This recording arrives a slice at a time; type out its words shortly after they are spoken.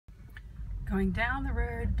Going down the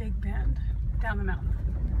road, Big Bend, down the mountain.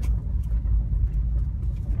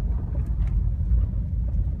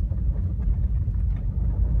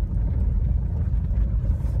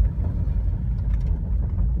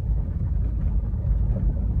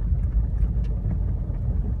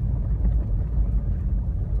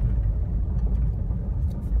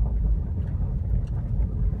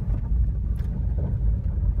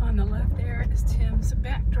 On the left there is Tim's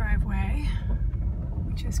back driveway,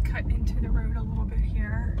 which is cut into the road a little bit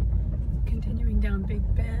here. Continuing down Big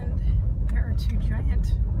Bend, there are two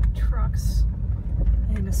giant trucks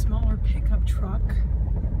and a smaller pickup truck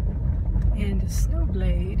and a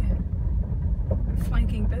snowblade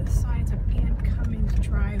flanking both sides of Ann Cummings'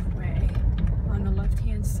 driveway. On the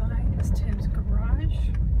left-hand side is Tim's garage,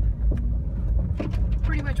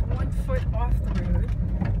 pretty much 1 foot off the road.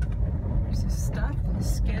 There's his stuff,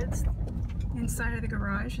 his skids inside of the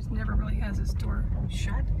garage. It never really has its door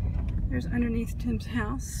shut. There's underneath Tim's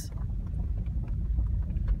house.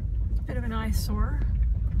 Bit of an eyesore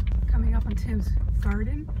coming up on Tim's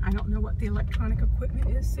garden. I don't know what the electronic equipment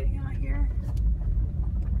is sitting out here.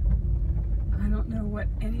 I don't know what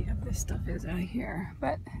any of this stuff is out here,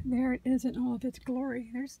 but there it is in all of its glory.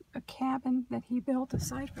 There's a cabin that he built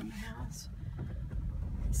aside from the house.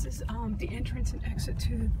 This is the entrance and exit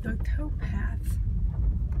to the towpath.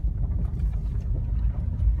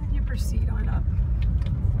 And you proceed on up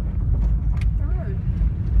the road.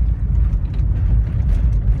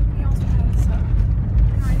 Nobody else has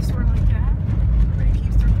an eyesore like that. Everybody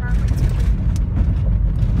keeps their properties clean,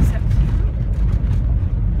 except him.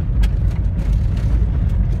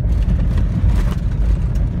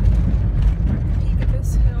 At the peak of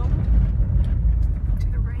this hill, to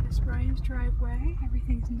the right is Brian's driveway.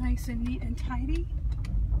 Everything's nice and neat and tidy.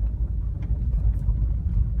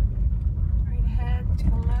 Right ahead to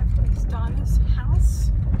the left is Donna's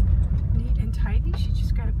house. Neat and tidy. She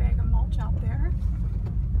just got a bag of mulch out there.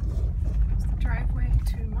 There's the driveway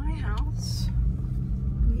to my house.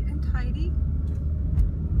 Neat and tidy.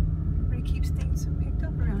 Everybody keeps things picked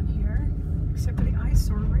up around here, except for the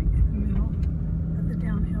eyesore right in the middle of the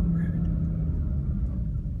downhill